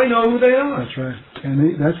 and I know who they are. That's right.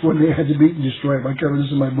 And that's when they had to beat and destroy him. I cover this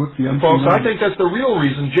in my book, The Unseen Folks, I Knight. think that's the real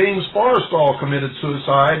reason James Forrestal committed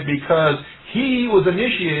suicide, because he was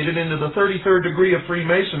initiated into the 33rd degree of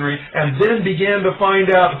Freemasonry and then began to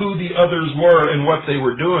find out who the others were and what they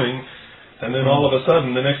were doing. And then all of a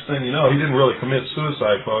sudden, the next thing you know, he didn't really commit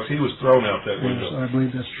suicide, folks. He was thrown out that window. Yes, I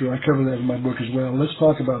believe that's true. I cover that in my book as well. Let's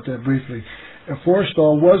talk about that briefly.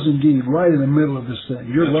 Forrestal was indeed right in the middle of this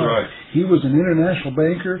thing. You're right. He was an international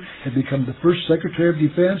banker, had become the first Secretary of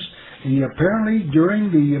Defense. He apparently,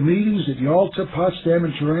 during the meetings at Yalta, Potsdam,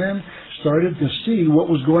 and Tehran, started to see what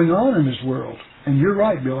was going on in this world. And you're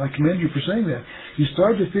right, Bill. I commend you for saying that. He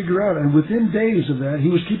started to figure out, and within days of that,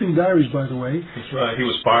 he was keeping diaries, by the way. That's right. He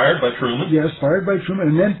was fired by Truman. Yes, fired by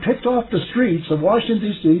Truman, and then picked off the streets of Washington,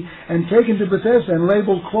 D.C., and taken to Bethesda and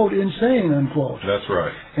labeled, quote, insane, unquote. That's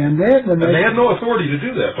right. And then... And they had no authority to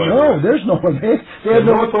do that, by the way. No, there's no one. They had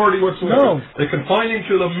no authority whatsoever. No. They confined him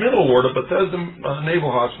to the middle ward of Bethesda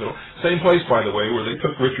Naval Hospital. Same place, by the way, where they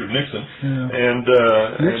took Richard Nixon. Yeah. And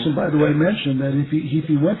Nixon, by the way, mentioned that if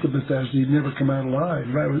he went to Bethesda, he'd never come out alive.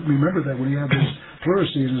 Right? Remember that when he had this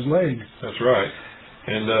pleurisy in his leg. That's right.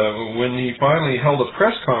 And when he finally held a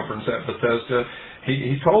press conference at Bethesda,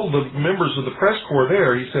 he told the members of the press corps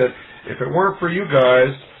there, he said, if it weren't for you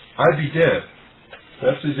guys, I'd be dead.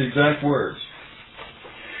 That's his exact words.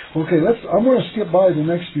 Okay, I'm going to skip by the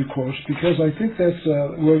next few quotes because I think that's,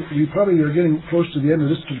 we probably are getting close to the end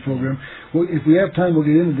of this program. Well, if we have time, we'll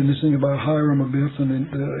get into this thing about Hiram Abiff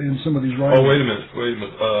and in some of these writings. Oh, wait a minute.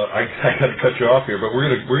 I got to cut you off here, but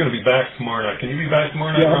we're gonna be back tomorrow night. Can you be back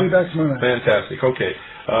tomorrow night? Yeah, I'll be back tomorrow night. Fantastic. Okay,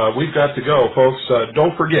 we've got to go, folks.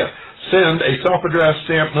 Don't forget, send a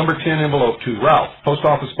self-addressed stamp number 10 envelope to Ralph, Post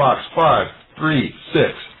Office Box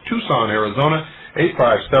 536, Tucson, Arizona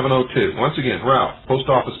 85702. Once again, Ralph,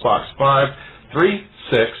 Post Office Box 536,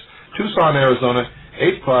 Tucson, Arizona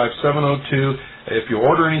 85702. If you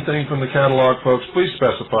order anything from the catalog, folks, please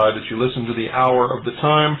specify that you listen to the hour of the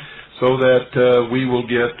time so that we will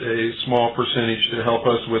get a small percentage to help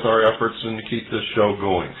us with our efforts and to keep this show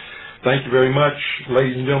going. Thank you very much,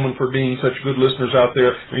 ladies and gentlemen, for being such good listeners out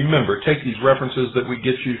there. Remember, take these references that we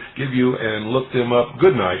give you and look them up.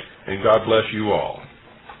 Good night, and God bless you all.